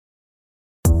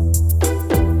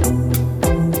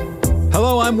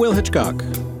I'm Will Hitchcock.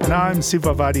 And I'm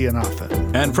Siva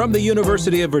Vaidyanathan. And from the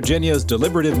University of Virginia's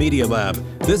Deliberative Media Lab,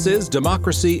 this is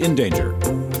Democracy in Danger.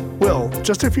 Will,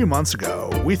 just a few months ago,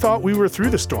 we thought we were through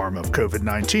the storm of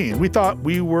COVID-19. We thought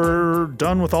we were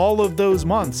done with all of those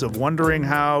months of wondering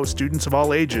how students of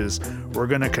all ages were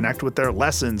going to connect with their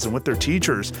lessons and with their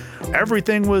teachers.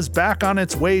 Everything was back on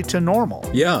its way to normal.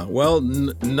 Yeah, well,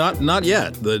 not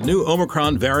yet. The new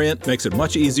Omicron variant makes it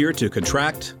much easier to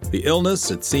contract the illness.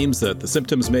 It seems that the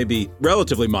symptoms may be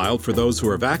relatively mild for those who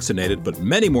are vaccinated, but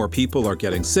many more people are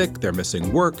getting sick. They're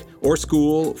missing work or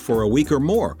school for a week or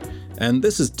more. And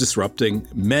this is disrupting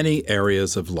many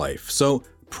areas of life. So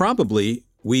probably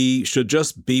we should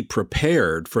just be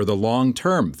prepared for the long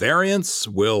term. Variants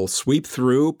will sweep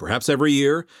through, perhaps every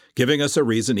year, giving us a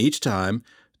reason each time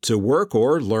to work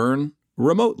or learn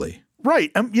remotely.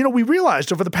 Right. We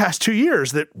realized over the past 2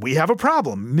 years that we have a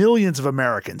problem. Millions of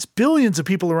Americans, billions of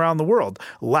people around the world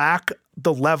lack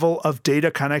the level of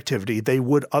data connectivity they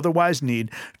would otherwise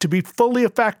need to be fully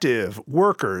effective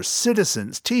workers,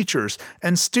 citizens, teachers,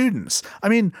 and students.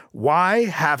 Why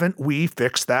haven't we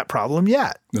fixed that problem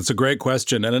yet? That's a great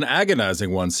question and an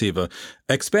agonizing one, Siva.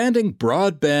 Expanding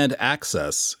broadband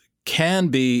access can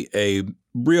be a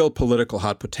real political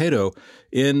hot potato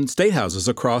in state houses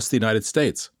across the United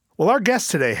States. Well, our guest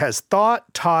today has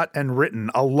thought, taught, and written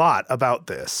a lot about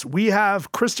this. We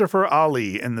have Christopher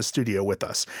Ali in the studio with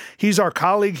us. He's our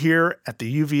colleague here at the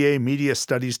UVA Media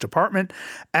Studies Department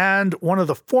and one of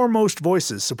the foremost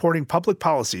voices supporting public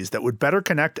policies that would better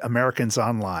connect Americans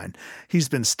online. He's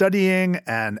been studying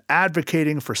and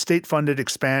advocating for state-funded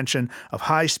expansion of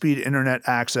high-speed internet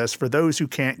access for those who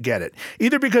can't get it,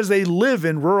 either because they live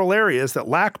in rural areas that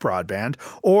lack broadband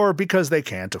or because they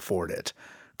can't afford it.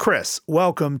 Chris,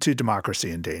 welcome to Democracy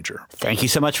in Danger. Thank you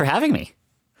so much for having me.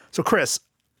 So, Chris,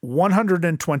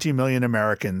 120 million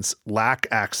Americans lack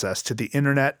access to the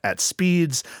internet at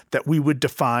speeds that we would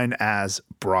define as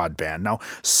broadband. Now,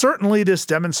 certainly this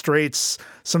demonstrates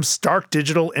some stark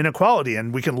digital inequality,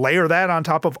 and we can layer that on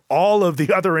top of all of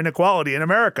the other inequality in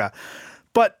America.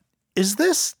 But is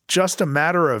this just a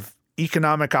matter of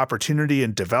economic opportunity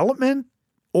and development,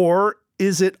 or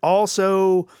is it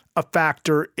also a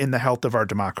factor in the health of our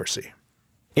democracy?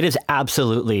 It is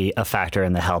absolutely a factor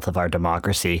in the health of our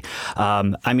democracy.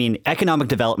 Economic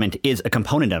development is a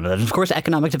component of it. Of course,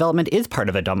 economic development is part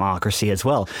of a democracy as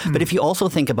well. But if you also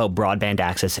think about broadband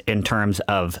access in terms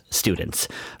of students,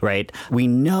 right? We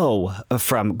know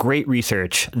from great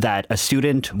research that a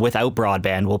student without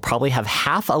broadband will probably have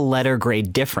half a letter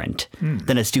grade different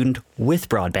than a student with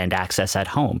broadband access at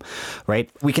home, right?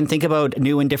 We can think about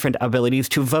new and different abilities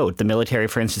to vote. The military,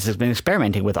 for instance, has been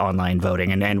experimenting with online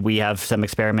voting, and we have some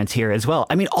experiments here as well.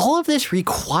 All of this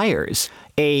requires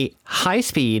a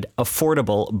high-speed,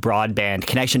 affordable broadband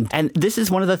connection. And this is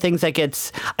one of the things that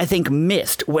gets, I think,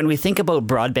 missed when we think about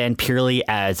broadband purely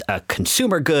as a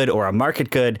consumer good or a market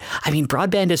good.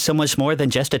 Broadband is so much more than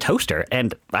just a toaster.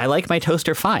 And I like my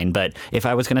toaster fine, but if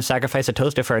I was going to sacrifice a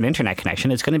toaster for an internet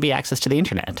connection, it's going to be access to the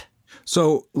internet.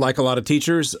 So, like a lot of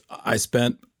teachers, I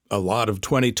spent a lot of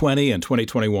 2020 and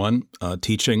 2021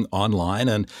 teaching online.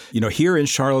 And, here in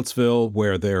Charlottesville,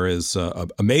 where there is a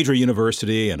major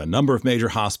university and a number of major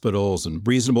hospitals and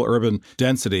reasonable urban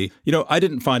density, I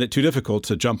didn't find it too difficult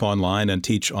to jump online and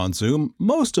teach on Zoom.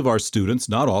 Most of our students,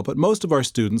 not all, but most of our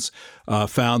students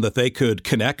found that they could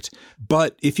connect.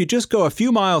 But if you just go a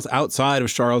few miles outside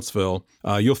of Charlottesville,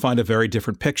 you'll find a very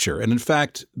different picture. And in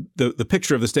fact, the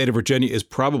picture of the state of Virginia is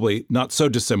probably not so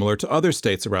dissimilar to other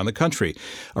states around the country.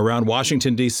 Around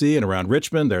Washington, D.C. and around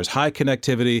Richmond, there's high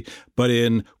connectivity, but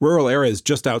in rural areas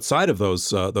just outside of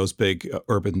those big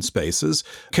urban spaces,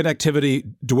 connectivity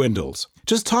dwindles.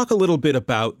 Just talk a little bit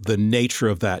about the nature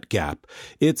of that gap,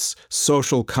 its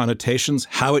social connotations,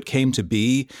 how it came to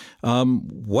be.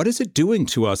 What is it doing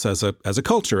to us as a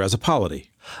culture, as a polity?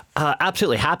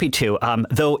 Absolutely happy to.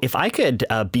 Though if I could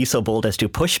be so bold as to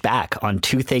push back on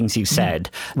two things you said,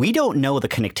 we don't know the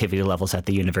connectivity levels at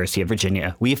the University of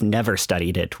Virginia. We've never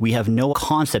studied it. We have no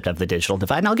concept of the digital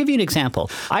divide. And I'll give you an example.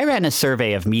 I ran a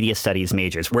survey of media studies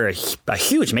majors. We're a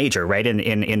huge major, right,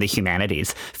 in the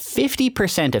humanities.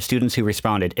 50% of students who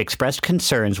responded expressed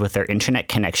concerns with their internet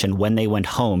connection when they went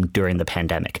home during the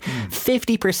pandemic.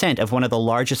 50% of one of the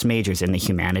largest majors in the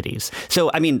humanities.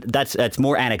 So, that's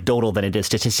more anecdotal than it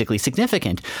is statistically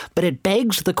significant, but it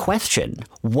begs the question,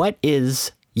 what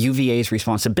is UVA's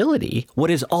responsibility, what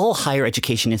is all higher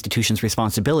education institutions'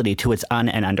 responsibility to its and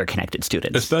underconnected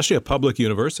students. Especially a public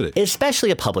university.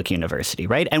 Especially a public university,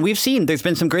 right? And we've seen there's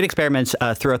been some great experiments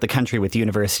throughout the country with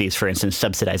universities, for instance,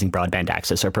 subsidizing broadband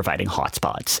access or providing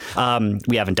hotspots.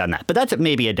 We haven't done that, but that's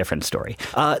maybe a different story.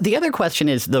 The other question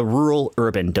is the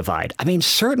rural-urban divide. I mean,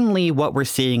 certainly what we're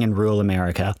seeing in rural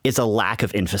America is a lack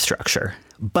of infrastructure,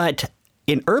 but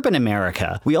in urban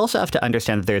America, we also have to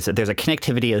understand that there's a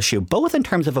connectivity issue, both in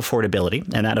terms of affordability,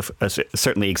 and that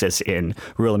certainly exists in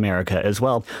rural America as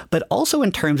well, but also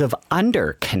in terms of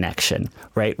underconnection,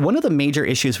 right? One of the major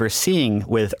issues we're seeing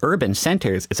with urban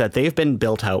centers is that they've been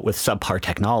built out with subpar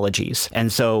technologies.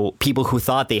 And so people who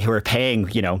thought they were paying,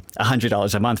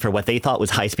 $100 a month for what they thought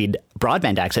was high-speed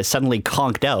broadband access suddenly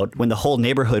conked out when the whole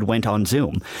neighborhood went on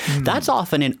Zoom. That's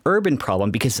often an urban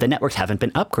problem because the networks haven't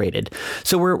been upgraded.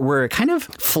 So we're kind of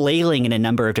flailing in a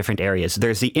number of different areas.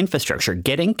 There's the infrastructure,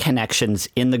 getting connections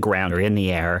in the ground or in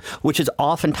the air, which is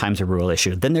oftentimes a rural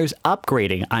issue. Then there's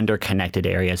upgrading underconnected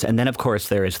areas. And then, of course,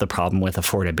 there is the problem with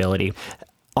affordability.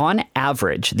 On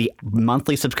average, the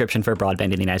monthly subscription for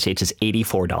broadband in the United States is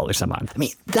 $84 a month. I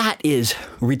mean, that is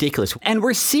ridiculous. And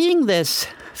we're seeing this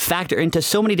factor into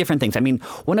so many different things. I mean,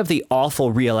 one of the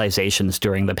awful realizations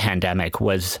during the pandemic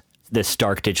was this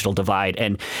stark digital divide.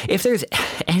 And if there's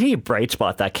any bright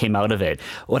spot that came out of it,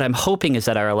 what I'm hoping is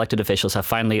that our elected officials have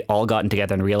finally all gotten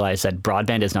together and realized that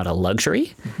broadband is not a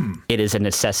luxury. It is a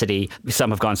necessity. Some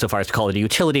have gone so far as to call it a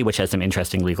utility, which has some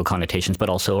interesting legal connotations, but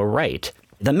also a right.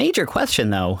 The major question,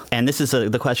 though, and this is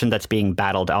the question that's being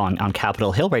battled on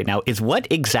Capitol Hill right now, is what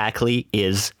exactly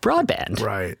is broadband?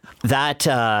 Right. That,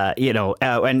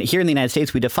 and here in the United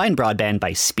States, we define broadband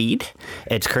by speed.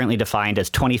 It's currently defined as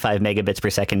 25 megabits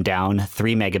per second down,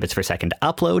 3 megabits per second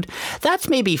upload. That's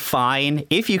maybe fine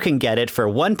if you can get it for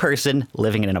one person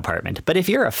living in an apartment. But if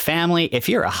you're a family, if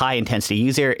you're a high-intensity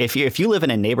user, if you live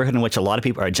in a neighborhood in which a lot of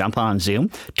people are jumping on Zoom,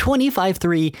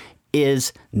 25.3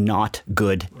 is not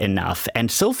good enough.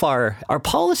 And so far, our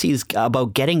policies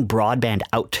about getting broadband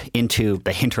out into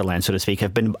the hinterland, so to speak,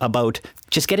 have been about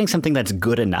just getting something that's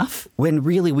good enough, when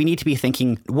really we need to be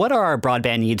thinking, what are our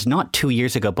broadband needs not 2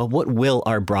 years ago, but what will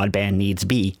our broadband needs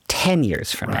be 10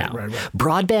 years from now? Right.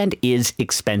 Broadband is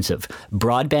expensive.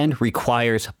 Broadband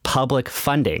requires public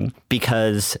funding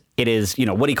because it is,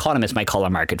 what economists might call a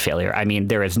market failure. I mean,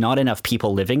 there is not enough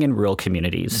people living in rural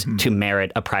communities to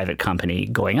merit a private company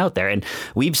going out there. And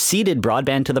we've ceded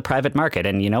broadband to the private market.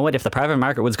 And you know what? If the private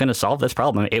market was going to solve this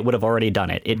problem, it would have already done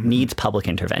it. It needs public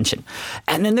intervention.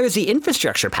 And then there's the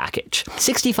infrastructure package.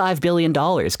 $65 billion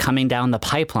coming down the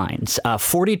pipelines,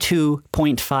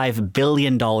 $42.5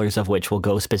 billion of which will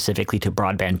go specifically to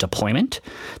broadband deployment.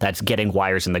 That's getting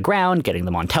wires in the ground, getting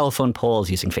them on telephone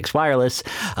poles, using fixed wireless,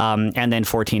 and then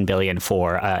 $14 billion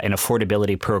for an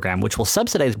affordability program, which will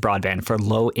subsidize broadband for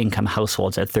low-income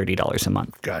households at $30 a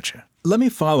month. Gotcha. Let me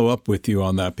follow up with you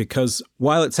on that, because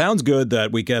while it sounds good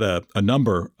that we get a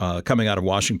number coming out of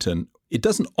Washington, it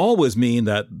doesn't always mean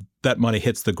that that money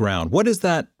hits the ground. What does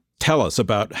that tell us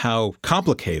about how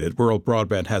complicated rural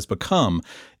broadband has become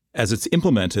as it's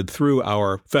implemented through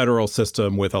our federal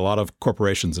system with a lot of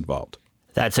corporations involved?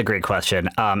 That's a great question.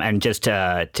 And just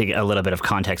to get a little bit of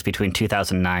context, between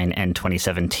 2009 and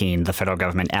 2017, the federal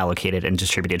government allocated and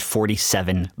distributed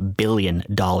 $47 billion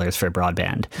for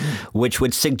broadband, which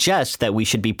would suggest that we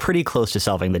should be pretty close to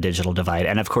solving the digital divide.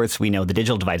 And of course, we know the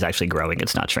digital divide is actually growing.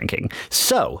 It's not shrinking.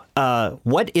 So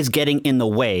what is getting in the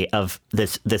way of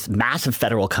this massive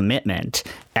federal commitment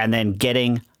and then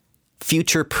getting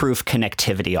future-proof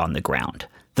connectivity on the ground?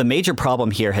 The major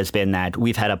problem here has been that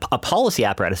we've had a policy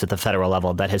apparatus at the federal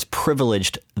level that has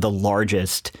privileged the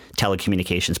largest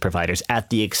telecommunications providers at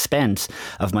the expense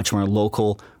of much more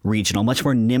local, regional, much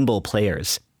more nimble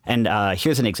players. And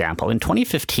here's an example. In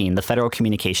 2015, the Federal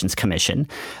Communications Commission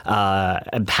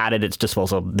had at its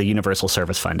disposal the Universal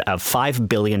Service Fund of $5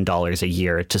 billion a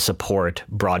year to support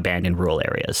broadband in rural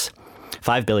areas.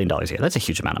 $5 billion a year. That's a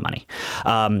huge amount of money.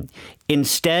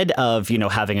 Instead of,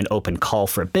 having an open call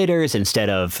for bidders, instead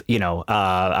of,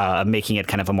 making it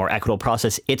kind of a more equitable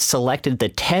process, it selected the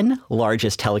 10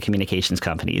 largest telecommunications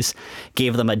companies,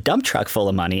 gave them a dump truck full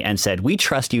of money and said, we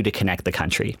trust you to connect the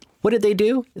country. What did they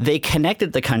do? They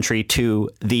connected the country to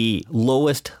the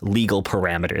lowest legal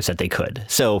parameters that they could.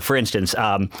 So, for instance,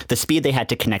 the speed they had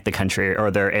to connect the country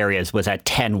or their areas was at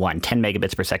 10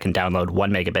 megabits per second download,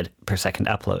 1 megabit per second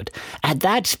upload. At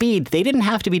that speed, they didn't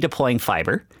have to be deploying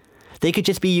fiber. They could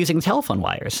just be using telephone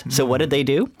wires. So what did they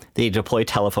do? They deployed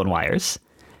telephone wires.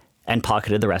 and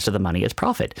pocketed the rest of the money as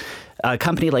profit. A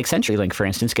company like CenturyLink, for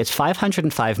instance, gets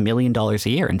 $505 million a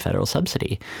year in federal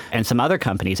subsidy. And some other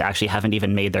companies actually haven't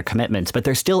even made their commitments, but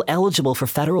they're still eligible for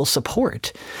federal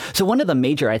support. So one of the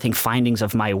major, I think, findings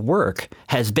of my work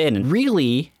has been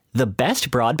really the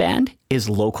best broadband is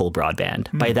local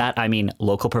broadband. By that, I mean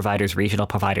local providers, regional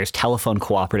providers, telephone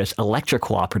cooperatives, electric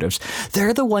cooperatives.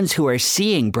 They're the ones who are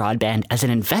seeing broadband as an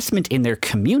investment in their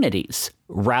communities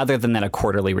rather than a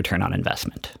quarterly return on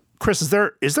investment. Chris, is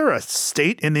there a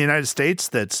state in the United States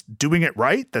that's doing it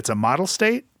right, that's a model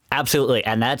state? Absolutely.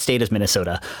 And that state is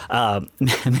Minnesota.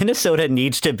 Minnesota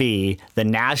needs to be the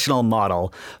national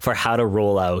model for how to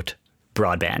roll out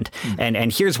broadband.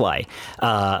 And here's why.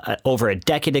 Over a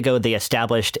decade ago, they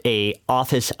established a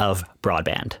Office of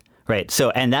Broadband. Right. So,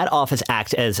 and that office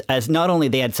acts as not only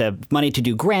they had some money to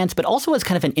do grants, but also as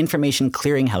kind of an information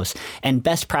clearinghouse and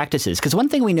best practices. Because one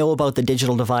thing we know about the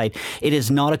digital divide, it is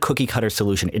not a cookie cutter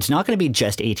solution. It's not going to be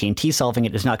just AT&T solving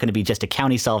it. It's not going to be just a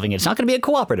county solving it. It's not going to be a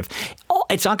cooperative.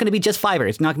 It's not going to be just fiber.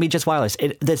 It's not going to be just wireless.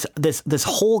 This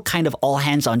whole kind of all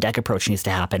hands on deck approach needs to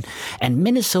happen. And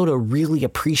Minnesota really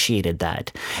appreciated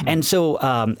that. And so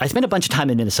I spent a bunch of time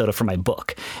in Minnesota for my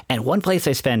book. And one place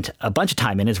I spent a bunch of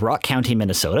time in is Rock County,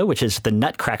 Minnesota, which is the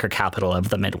nutcracker capital of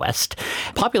the Midwest.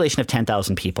 Population of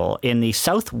 10,000 people in the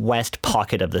southwest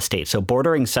pocket of the state, so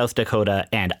bordering South Dakota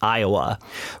and Iowa.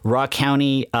 Rock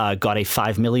County got a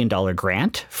 $5 million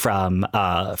grant from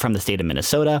the state of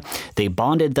Minnesota. They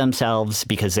bonded themselves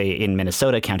because in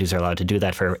Minnesota, counties are allowed to do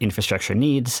that for infrastructure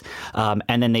needs.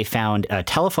 And then they found a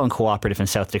telephone cooperative in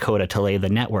South Dakota to lay the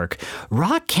network.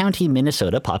 Rock County,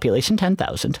 Minnesota, population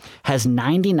 10,000, has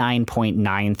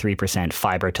 99.93%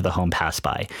 fiber to the home pass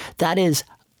by. That is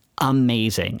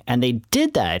amazing. And they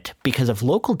did that because of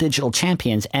local digital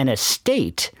champions and a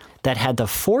state that had the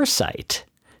foresight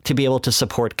to be able to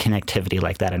support connectivity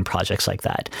like that and projects like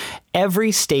that.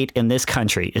 Every state in this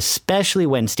country, especially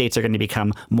when states are going to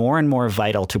become more and more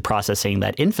vital to processing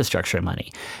that infrastructure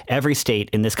money, every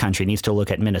state in this country needs to look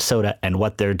at Minnesota and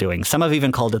what they're doing. Some have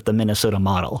even called it the Minnesota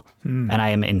model, and I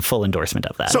am in full endorsement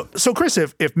of that. So Chris,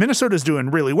 if Minnesota's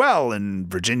doing really well and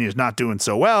Virginia's not doing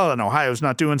so well and Ohio's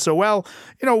not doing so well,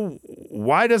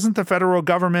 why doesn't the federal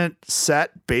government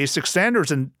set basic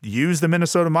standards and use the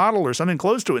Minnesota model or something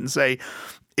close to it and say,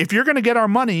 if you're going to get our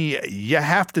money, you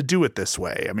have to do it this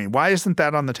way? I mean, why isn't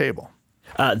that on the table?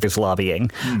 There's lobbying.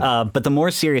 But the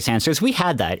more serious answer is we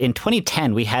had that. In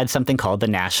 2010, we had something called the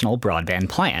National Broadband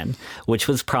Plan, which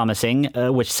was promising,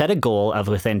 which set a goal of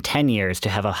within 10 years to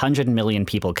have 100 million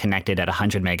people connected at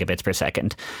 100 megabits per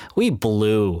second. We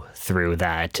blew through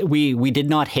that. We did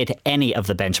not hit any of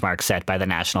the benchmarks set by the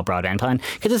National Broadband Plan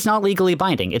because it's not legally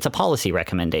binding. It's a policy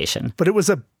recommendation. But it was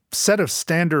a set of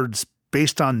standards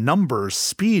based on numbers,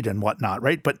 speed, and whatnot,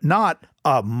 right? But not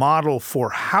a model for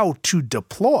how to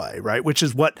deploy, right? Which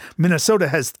is what Minnesota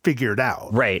has figured out.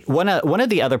 Right. One of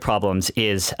the other problems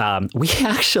is we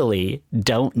actually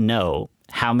don't know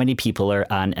how many people are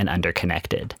un- and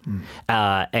underconnected.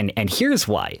 And here's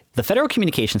why. The Federal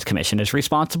Communications Commission is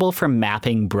responsible for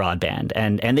mapping broadband,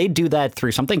 and they do that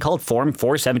through something called Form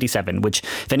 477, which,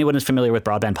 if anyone is familiar with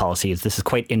broadband policies, this is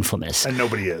quite infamous. And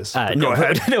nobody is. Go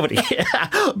ahead. Nobody.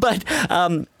 But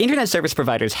internet service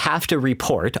providers have to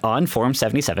report on Form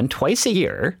 77 twice a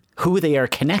year who they are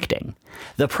connecting.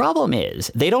 The problem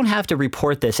is they don't have to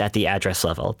report this at the address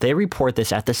level. They report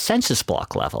this at the census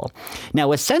block level.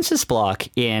 Now, a census block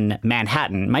in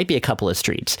Manhattan might be a couple of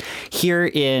streets. Here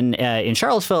in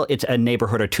Charlottesville, it's a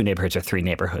neighborhood or two neighborhoods or three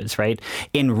neighborhoods, right?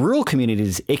 In rural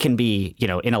communities, it can be,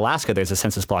 in Alaska, there's a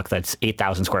census block that's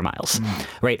 8,000 square miles,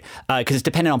 right? Because it's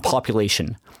dependent on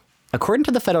population. According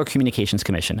to the Federal Communications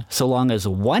Commission, so long as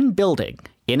one building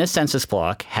in a census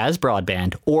block has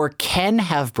broadband or can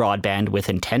have broadband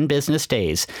within 10 business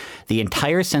days, the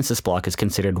entire census block is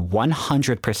considered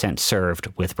 100% served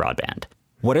with broadband.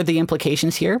 What are the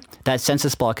implications here? That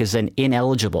census block is then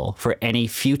ineligible for any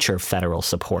future federal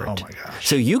support. Oh my gosh.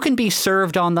 So you can be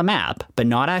served on the map, but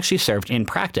not actually served in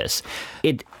practice.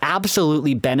 It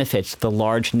absolutely benefits the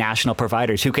large national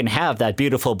providers who can have that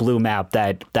beautiful blue map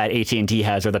that AT&T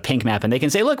has or the pink map, and they can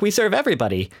say, look, we serve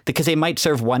everybody, because they might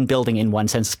serve one building in one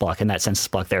census block, and that census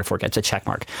block therefore gets a check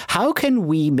mark. How can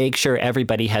we make sure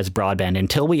everybody has broadband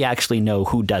until we actually know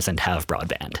who doesn't have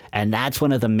broadband? And that's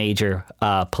one of the major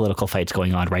political fights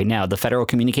going on right now. The Federal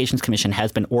Communications Commission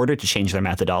has been ordered to change their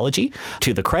methodology.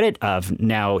 To the credit of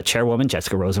now Chairwoman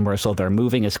Jessica Rosenworcel, they're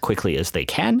moving as quickly as they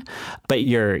can. But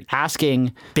you're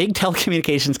asking big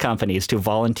telecommunications companies to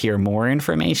volunteer more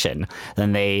information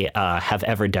than they have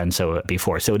ever done so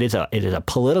before. So it is a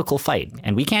political fight,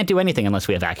 and we can't do anything unless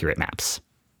we have accurate maps.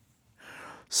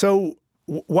 So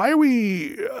why are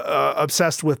we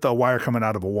obsessed with a wire coming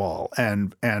out of a wall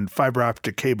and fiber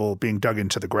optic cable being dug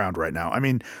into the ground right now? I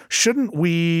mean, shouldn't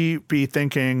we be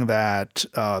thinking that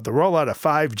the rollout of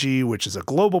 5G, which is a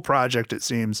global project, it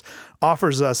seems,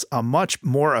 offers us a much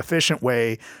more efficient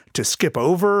way to skip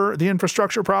over the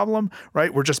infrastructure problem,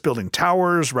 right? We're just building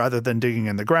towers rather than digging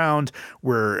in the ground.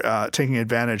 We're taking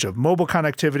advantage of mobile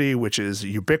connectivity, which is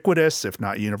ubiquitous, if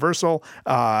not universal.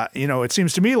 It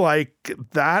seems to me like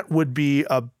that would be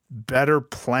a better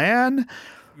plan.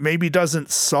 Maybe doesn't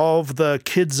solve the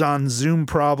kids on Zoom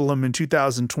problem in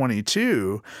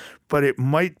 2022, but it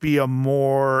might be a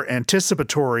more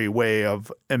anticipatory way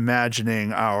of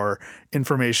imagining our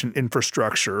information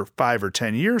infrastructure 5 or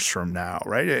 10 years from now,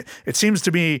 right? It seems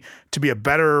to me to be a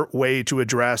better way to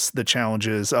address the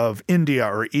challenges of India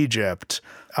or Egypt,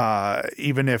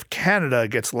 even if Canada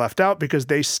gets left out because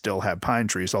they still have pine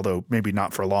trees, although maybe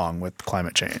not for long with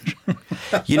climate change.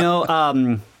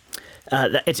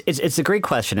 It's a great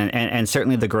question, and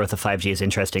certainly the growth of 5G is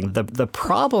interesting. The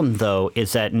problem, though,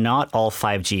 is that not all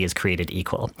 5G is created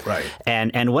equal. Right.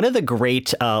 And one of the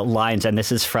great lines, and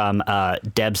this is from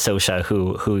Deb Sosha,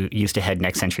 who used to head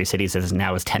Next Century Cities, and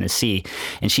now is Tennessee,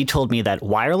 and she told me that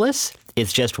wireless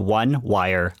is just one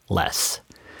wire less.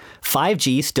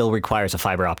 5G still requires a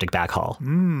fiber optic backhaul,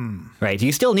 right?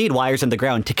 You still need wires in the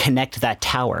ground to connect that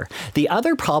tower. The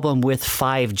other problem with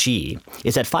 5G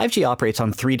is that 5G operates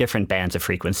on 3 different bands of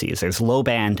frequencies. There's low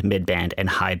band, mid band, and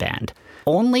high band.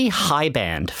 Only high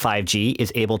band 5G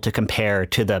is able to compare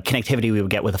to the connectivity we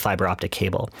would get with a fiber optic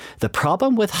cable. The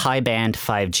problem with high band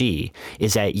 5G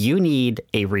is that you need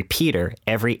a repeater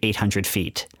every 800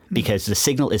 feet. Because the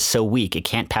signal is so weak, it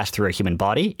can't pass through a human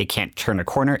body, it can't turn a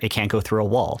corner, it can't go through a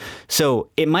wall. So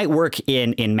it might work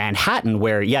in Manhattan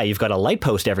where, you've got a light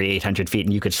post every 800 feet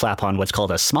and you could slap on what's called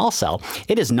a small cell.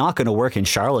 It is not going to work in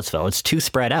Charlottesville. It's too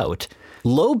spread out.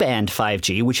 Low band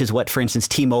 5G, which is what, for instance,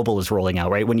 T-Mobile is rolling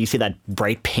out, right? When you see that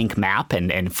bright pink map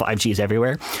and 5G is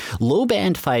everywhere. Low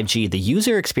band 5G, the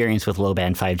user experience with low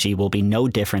band 5G will be no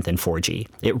different than 4G.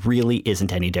 It really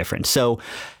isn't any different. So,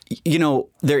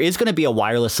 there is going to be a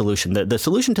wireless solution. The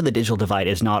solution to the digital divide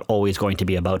is not always going to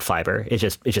be about fiber. It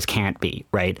just can't be,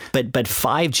 right? But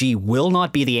 5G will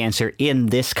not be the answer in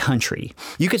this country.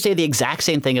 You could say the exact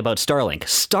same thing about Starlink.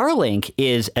 Starlink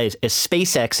is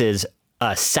SpaceX's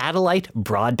a satellite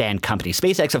broadband company.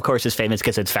 SpaceX, of course, is famous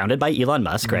because it's founded by Elon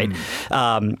Musk, right?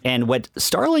 And what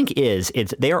Starlink is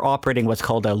they are operating what's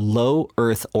called a low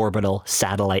Earth orbital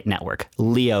satellite network,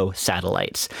 LEO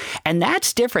satellites. And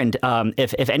that's different.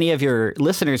 If any of your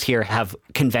listeners here have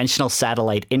conventional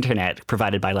satellite internet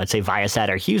provided by, let's say, Viasat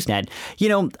or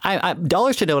HughesNet,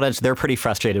 dollars to donuts, they're pretty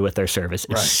frustrated with their service.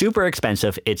 It's super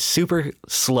expensive. It's super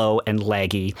slow and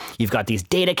laggy. You've got these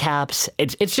data caps.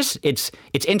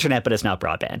 It's internet, but it's not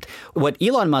broadband. What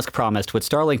Elon Musk promised, what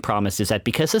Starlink promised, is that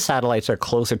because the satellites are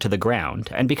closer to the ground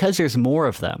and because there's more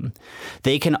of them,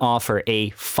 they can offer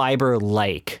a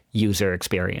fiber-like user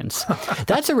experience.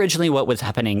 That's originally what was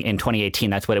happening in 2018.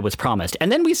 That's what it was promised.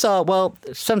 And then we saw,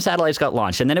 some satellites got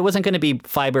launched, and then it wasn't going to be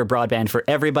fiber broadband for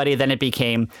everybody. Then it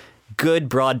became good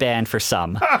broadband for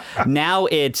some. Now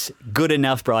it's good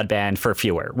enough broadband for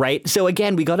fewer, right? So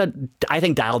again, we got to, I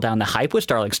think, dial down the hype with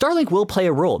Starlink. Starlink will play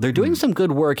a role. They're doing some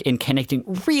good work in connecting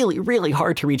really, really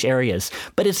hard to reach areas,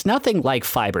 but it's nothing like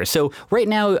fiber. So right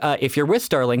now, if you're with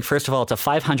Starlink, first of all, it's a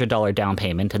 $500 down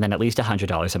payment and then at least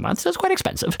 $100 a month. So it's quite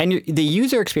expensive. And the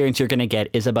user experience you're going to get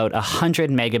is about 100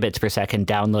 megabits per second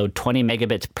download, 20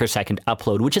 megabits per second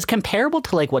upload, which is comparable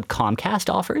to like what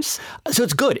Comcast offers. So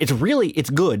it's good. It's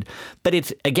good. But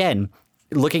it's, again,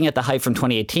 looking at the hype from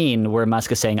 2018 where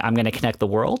Musk is saying, I'm going to connect the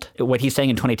world. What he's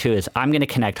saying in 22 is, I'm going to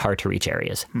connect hard to reach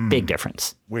areas. Big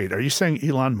difference. Wait, are you saying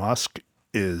Elon Musk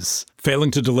is failing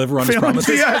to deliver on his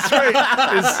promises? Yeah, that's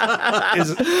right.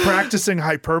 Is practicing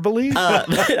hyperbole?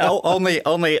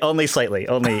 Only slightly.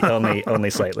 Only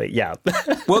slightly. Yeah.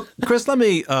 Well, Chris, let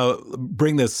me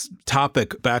bring this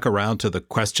topic back around to the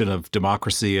question of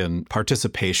democracy and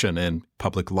participation in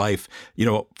public life.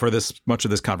 For this much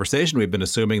of this conversation, we've been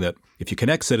assuming that if you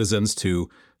connect citizens to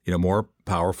more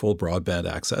powerful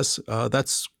broadband access,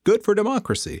 that's good for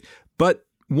democracy. But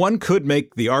one could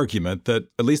make the argument that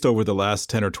at least over the last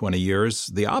 10 or 20 years,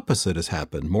 the opposite has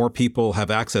happened. More people have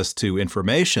access to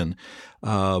information,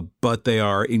 but they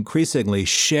are increasingly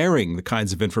sharing the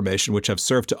kinds of information which have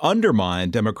served to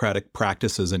undermine democratic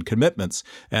practices and commitments.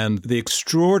 And the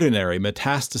extraordinary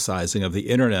metastasizing of the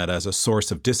internet as a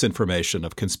source of disinformation,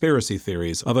 of conspiracy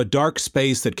theories, of a dark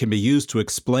space that can be used to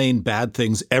explain bad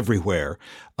things everywhere.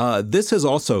 This has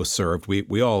also served,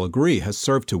 we all agree, has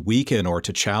served to weaken or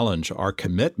to challenge our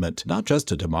commitment, not just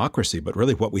to democracy, but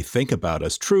really what we think about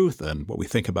as truth and what we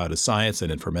think about as science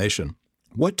and information.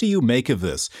 What do you make of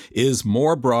this? Is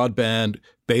more broadband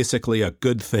basically a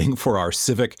good thing for our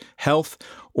civic health?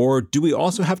 Or do we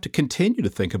also have to continue to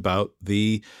think about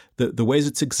the ways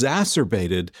it's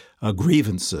exacerbated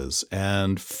grievances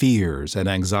and fears and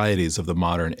anxieties of the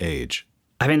modern age?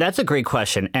 I mean, that's a great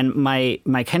question. And my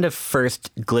kind of first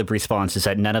glib response is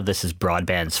that none of this is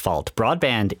broadband's fault.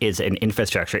 Broadband is an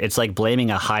infrastructure. It's like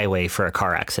blaming a highway for a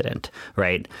car accident,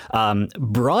 right?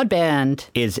 Broadband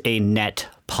is a net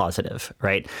positive,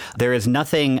 right? There is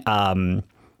nothing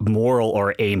moral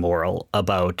or amoral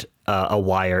about a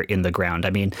wire in the ground.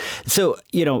 I mean, so,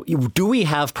 do we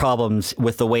have problems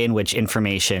with the way in which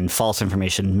information, false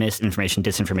information, misinformation,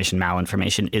 disinformation,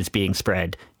 malinformation is being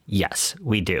spread? Yes,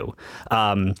 we do.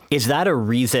 Is that a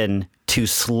reason to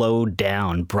slow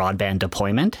down broadband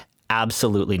deployment?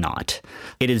 Absolutely not.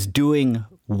 It is doing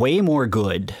way more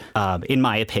good, in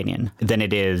my opinion, than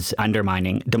it is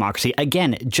undermining democracy.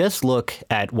 Again, just look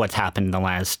at what's happened in the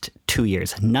last 2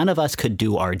 years. None of us could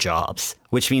do our jobs,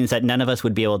 which means that none of us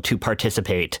would be able to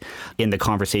participate in the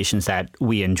conversations that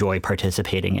we enjoy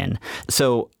participating in.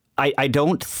 So I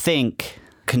don't think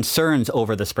concerns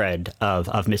over the spread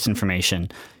of misinformation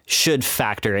should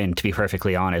factor in, to be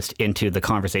perfectly honest, into the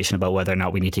conversation about whether or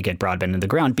not we need to get broadband in the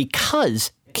ground,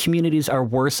 because communities are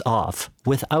worse off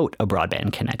without a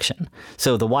broadband connection.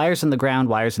 So the wires in the ground,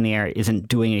 wires in the air isn't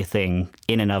doing anything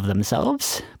in and of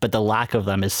themselves, but the lack of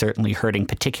them is certainly hurting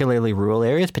particularly rural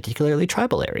areas, particularly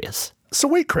tribal areas. So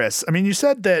wait, Chris, I mean, you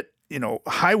said that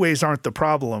highways aren't the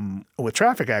problem with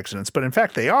traffic accidents, but in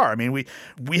fact they are. I mean,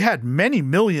 we had many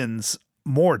millions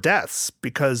more deaths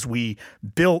because we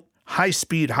built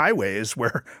high-speed highways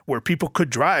where people could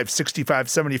drive 65,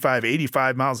 75,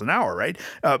 85 miles an hour, right?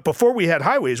 Before we had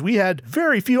highways, we had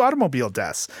very few automobile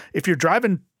deaths. If you're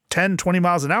driving 10, 20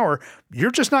 miles an hour, you're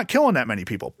just not killing that many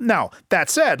people. Now, that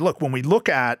said, look, when we look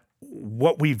at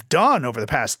what we've done over the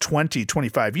past 20,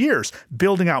 25 years,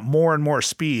 building out more and more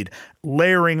speed,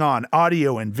 layering on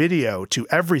audio and video to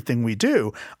everything we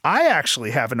do, I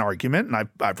actually have an argument, and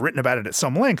I've written about it at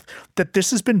some length, that this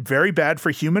has been very bad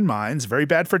for human minds, very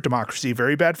bad for democracy,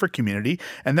 very bad for community,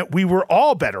 and that we were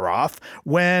all better off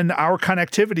when our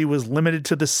connectivity was limited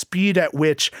to the speed at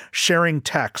which sharing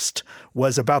text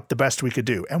was about the best we could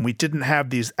do. And we didn't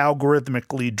have these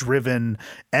algorithmically driven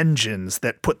engines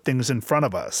that put things in front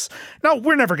of us. Now,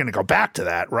 we're never going to go back to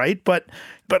that, right? But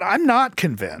I'm not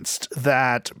convinced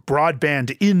that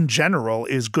broadband in general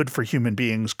is good for human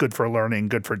beings, good for learning,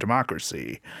 good for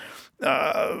democracy.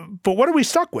 But what are we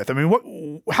stuck with? I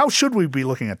mean, how should we be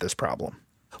looking at this problem?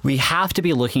 We have to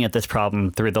be looking at this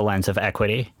problem through the lens of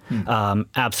equity.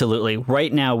 Absolutely.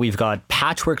 Right now, we've got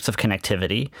patchworks of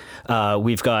connectivity.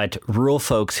 We've got rural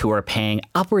folks who are paying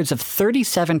upwards of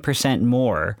 37%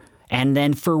 more, and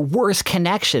then for worse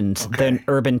connections than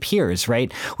urban peers,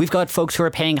 right? We've got folks who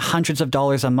are paying hundreds of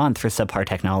dollars a month for subpar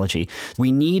technology.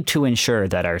 We need to ensure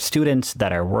that our students,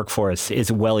 that our workforce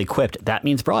is well equipped. That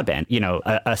means broadband.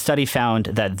 A study found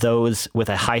that those with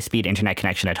a high-speed internet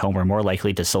connection at home were more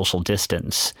likely to social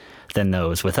distance than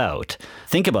those without.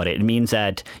 Think about it. It means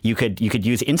that you could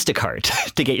use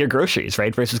Instacart to get your groceries,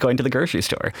 right, versus going to the grocery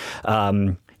store.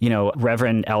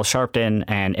 Reverend Al Sharpton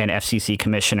and FCC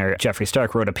Commissioner Jeffrey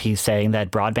Stark wrote a piece saying that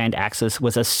broadband access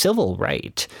was a civil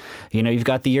right. You've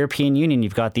got the European Union,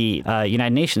 you've got the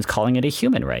United Nations calling it a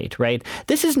human right, right?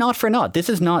 This is not for naught.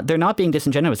 They're not being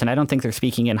disingenuous, and I don't think they're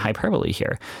speaking in hyperbole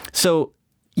here. So,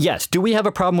 yes, do we have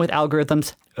a problem with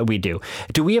algorithms? We do.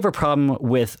 Do we have a problem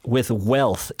with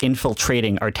wealth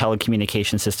infiltrating our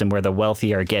telecommunication system, where the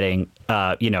wealthy are getting,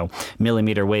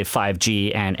 millimeter wave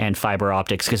 5G and fiber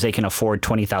optics because they can afford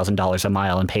 $20,000 a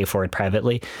mile and pay for it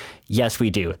privately? Yes, we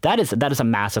do. That is a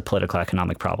massive political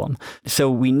economic problem.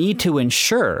 So we need to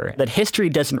ensure that history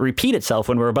doesn't repeat itself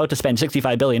when we're about to spend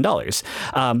 $65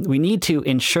 billion. We need to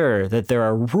ensure that there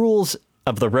are rules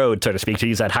of the road, so to speak, to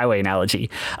use that highway analogy,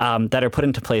 that are put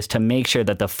into place to make sure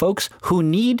that the folks who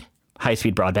need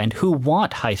high-speed broadband, who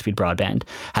want high-speed broadband,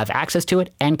 have access to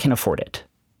it and can afford it.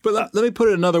 But let me put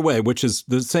it another way, which is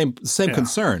the same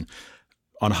concern.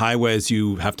 on highways,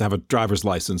 you have to have a driver's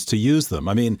license to use them.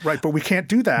 I mean, right, but we can't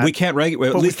do that. We can't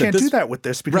regulate. But we can't do that with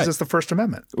this because it's the First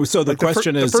Amendment. So the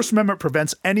question is, the First Amendment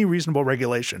prevents any reasonable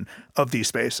regulation of these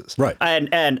spaces. Right.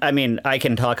 And I mean, I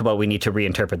can talk about we need to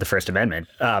reinterpret the First Amendment,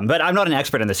 but I'm not an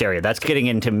expert in this area. That's getting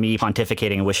into me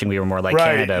pontificating and wishing we were more like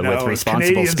Canada with responsible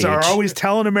Canadians speech. are always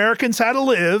telling Americans how to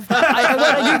live.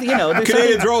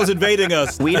 Canadians are always invading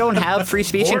us. We don't have free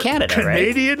speech in Canada,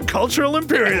 Canadian right? cultural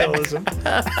imperialism.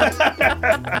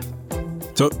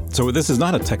 So this is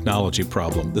not a technology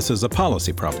problem. This is a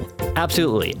policy problem.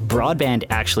 Absolutely. Broadband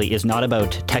actually is not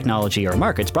about technology or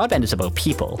markets. Broadband is about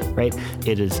people, right?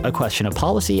 It is a question of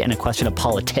policy and a question of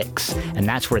politics, and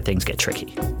that's where things get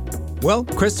tricky. Well,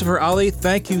 Christopher Ali,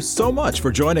 thank you so much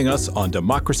for joining us on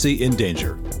Democracy in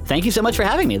Danger. Thank you so much for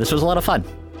having me. This was a lot of fun.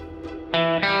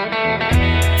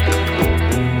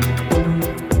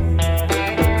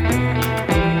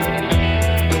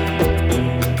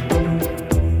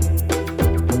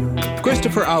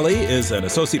 Christopher Ali is an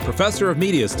associate professor of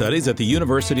media studies at the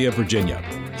University of Virginia.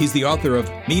 He's the author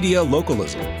of Media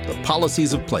Localism, The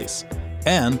Policies of Place,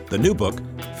 and the new book,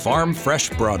 Farm Fresh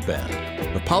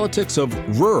Broadband, The Politics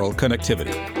of Rural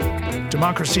Connectivity.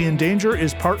 Democracy in Danger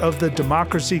is part of the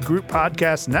Democracy Group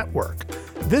Podcast Network.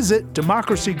 Visit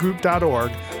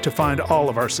democracygroup.org to find all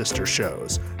of our sister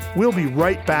shows. We'll be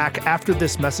right back after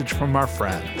this message from our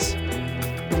friends.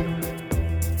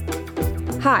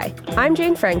 Hi, I'm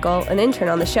Jane Frankel, an intern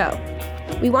on the show.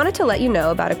 We wanted to let you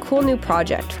know about a cool new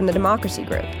project from the Democracy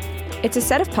Group. It's a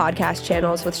set of podcast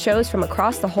channels with shows from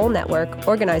across the whole network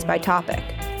organized by topic.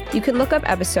 You can look up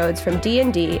episodes from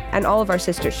D&D and all of our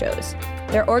sister shows.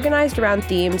 They're organized around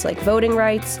themes like voting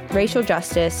rights, racial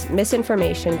justice,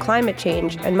 misinformation, climate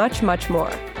change, and much, much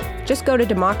more. Just go to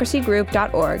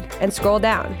democracygroup.org and scroll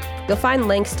down. You'll find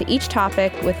links to each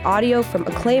topic with audio from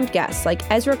acclaimed guests like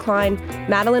Ezra Klein,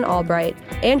 Madeleine Albright,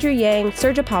 Andrew Yang,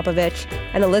 Sergej Popovich,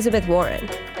 and Elizabeth Warren.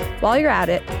 While you're at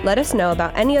it, let us know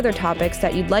about any other topics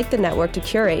that you'd like the network to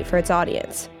curate for its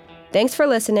audience. Thanks for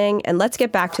listening, and let's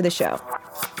get back to the show.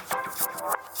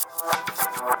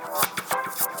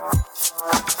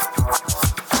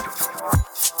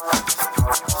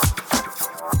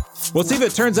 Well, Siva,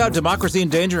 it turns out Democracy in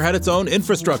Danger had its own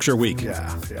infrastructure week. Yeah.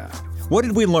 What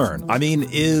did we learn? I mean,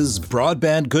 is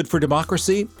broadband good for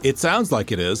democracy? It sounds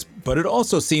like it is, but it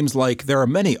also seems like there are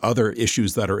many other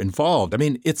issues that are involved. I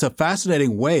mean, it's a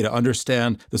fascinating way to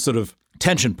understand the sort of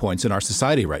tension points in our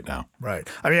society right now. Right.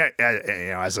 I mean,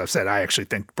 as I've said, I actually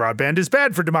think broadband is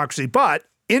bad for democracy, but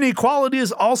inequality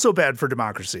is also bad for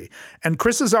democracy. And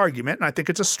Chris's argument, and I think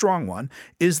it's a strong one,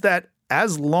 is that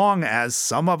as long as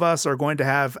some of us are going to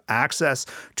have access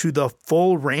to the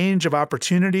full range of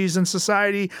opportunities in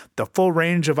society, the full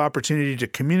range of opportunity to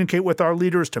communicate with our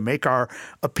leaders, to make our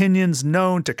opinions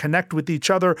known, to connect with each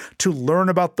other, to learn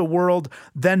about the world,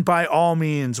 then by all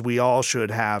means, we all should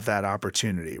have that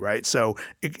opportunity, right? So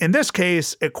in this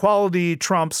case, equality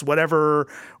trumps whatever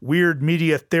weird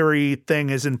media theory thing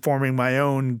is informing my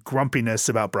own grumpiness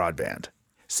about broadband.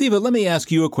 Siva, let me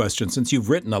ask you a question since you've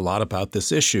written a lot about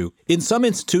this issue. In some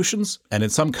institutions and in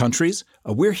some countries,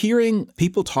 we're hearing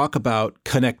people talk about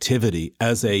connectivity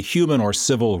as a human or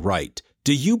civil right.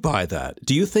 Do you buy that?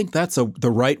 Do you think that's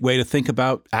the right way to think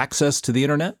about access to the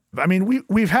internet? I mean,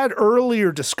 we've had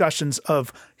earlier discussions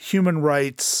of human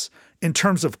rights in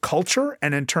terms of culture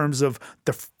and in terms of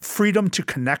the freedom to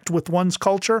connect with one's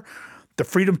culture, the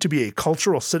freedom to be a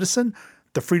cultural citizen,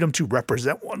 the freedom to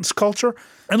represent one's culture.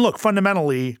 And look,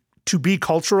 fundamentally, to be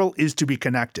cultural is to be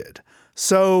connected.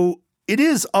 So it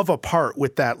is of a part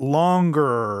with that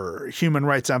longer human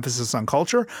rights emphasis on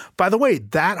culture. By the way,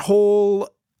 that whole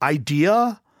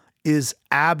idea is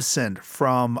absent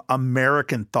from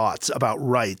American thoughts about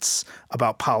rights,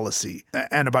 about policy,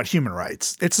 and about human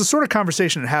rights. It's the sort of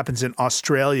conversation that happens in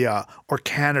Australia or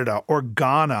Canada or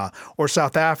Ghana or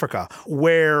South Africa,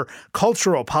 where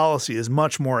cultural policy is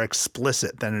much more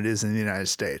explicit than it is in the United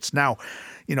States. Now,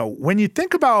 when you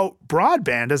think about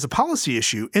broadband as a policy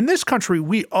issue, in this country,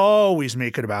 we always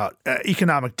make it about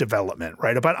economic development,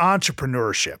 right? About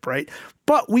entrepreneurship, right?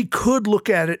 But we could look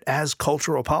at it as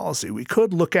cultural policy. We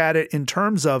could look at it in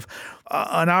terms of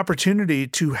an opportunity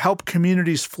to help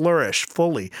communities flourish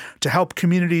fully, to help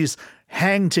communities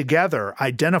hang together,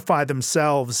 identify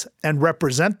themselves and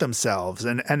represent themselves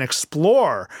and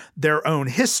explore their own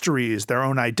histories, their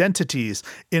own identities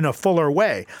in a fuller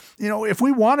way. If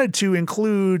we wanted to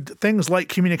include things like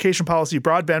communication policy,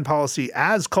 broadband policy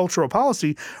as cultural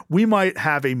policy, we might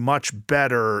have a much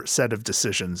better set of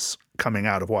decisions coming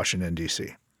out of Washington,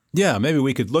 D.C. Yeah, maybe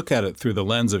we could look at it through the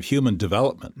lens of human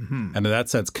development. Mm-hmm. And in that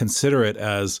sense, consider it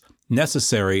as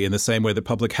necessary in the same way that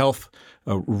public health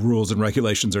rules and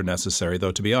regulations are necessary,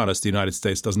 though, to be honest, the United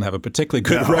States doesn't have a particularly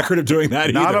good record of doing that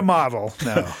either. Not a model,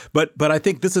 no. But I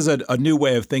think this is a new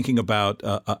way of thinking about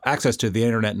access to the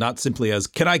internet, not simply as,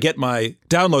 can I get my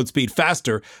download speed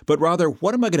faster, but rather,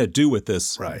 what am I going to do with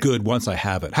this good once I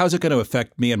have it? How is it going to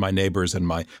affect me and my neighbors and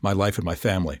my life and my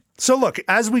family? So look,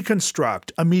 as we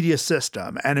construct a media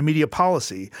system and a media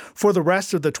policy for the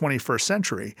rest of the 21st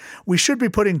century, we should be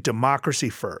putting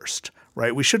democracy first,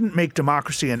 right? We shouldn't make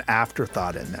democracy an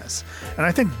afterthought in this. And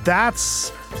I think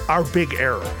that's our big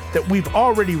error, that we've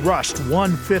already rushed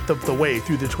 1/5 of the way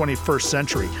through the 21st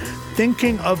century,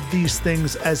 thinking of these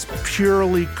things as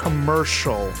purely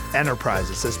commercial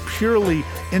enterprises, as purely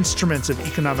instruments of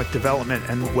economic development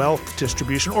and wealth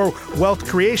distribution or wealth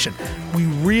creation. We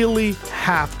really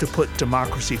have to put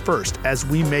democracy first as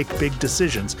we make big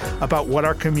decisions about what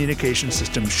our communication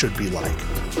system should be like.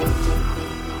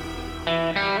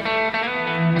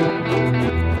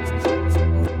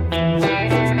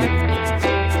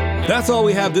 That's all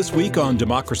we have this week on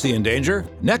Democracy in Danger.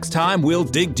 Next time, we'll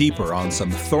dig deeper on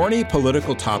some thorny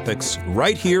political topics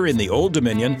right here in the Old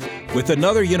Dominion with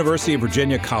another University of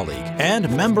Virginia colleague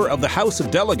and member of the House of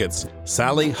Delegates,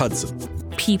 Sally Hudson.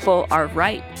 People are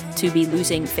right to be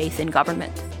losing faith in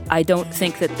government. I don't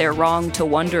think that they're wrong to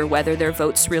wonder whether their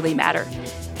votes really matter.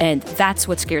 And that's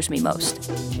what scares me most.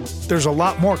 There's a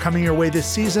lot more coming your way this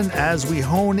season as we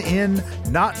hone in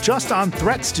not just on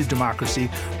threats to democracy,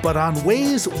 but on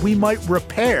ways we might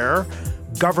repair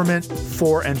government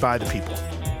for and by the people.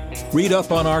 Read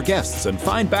up on our guests and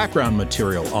find background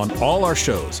material on all our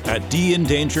shows at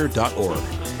dindanger.org.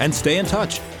 And stay in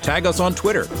touch. Tag us on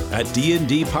Twitter at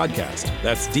DND Podcast.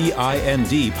 That's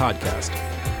DIND Podcast.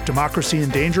 Democracy in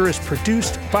Danger is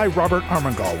produced by Robert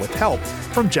Armengol with help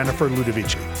from Jennifer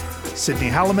Ludovici. Sydney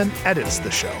Halliman edits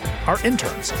the show. Our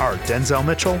interns are Denzel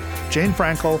Mitchell, Jane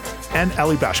Frankel, and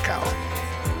Ellie Bashkow.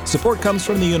 Support comes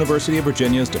from the University of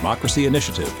Virginia's Democracy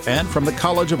Initiative and from the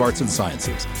College of Arts and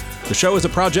Sciences. The show is a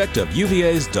project of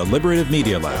UVA's Deliberative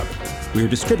Media Lab. We are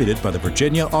distributed by the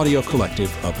Virginia Audio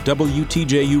Collective of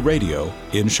WTJU Radio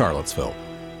in Charlottesville.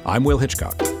 I'm Will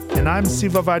Hitchcock. And I'm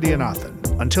Siva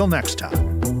Vaidyanathan. Until next time.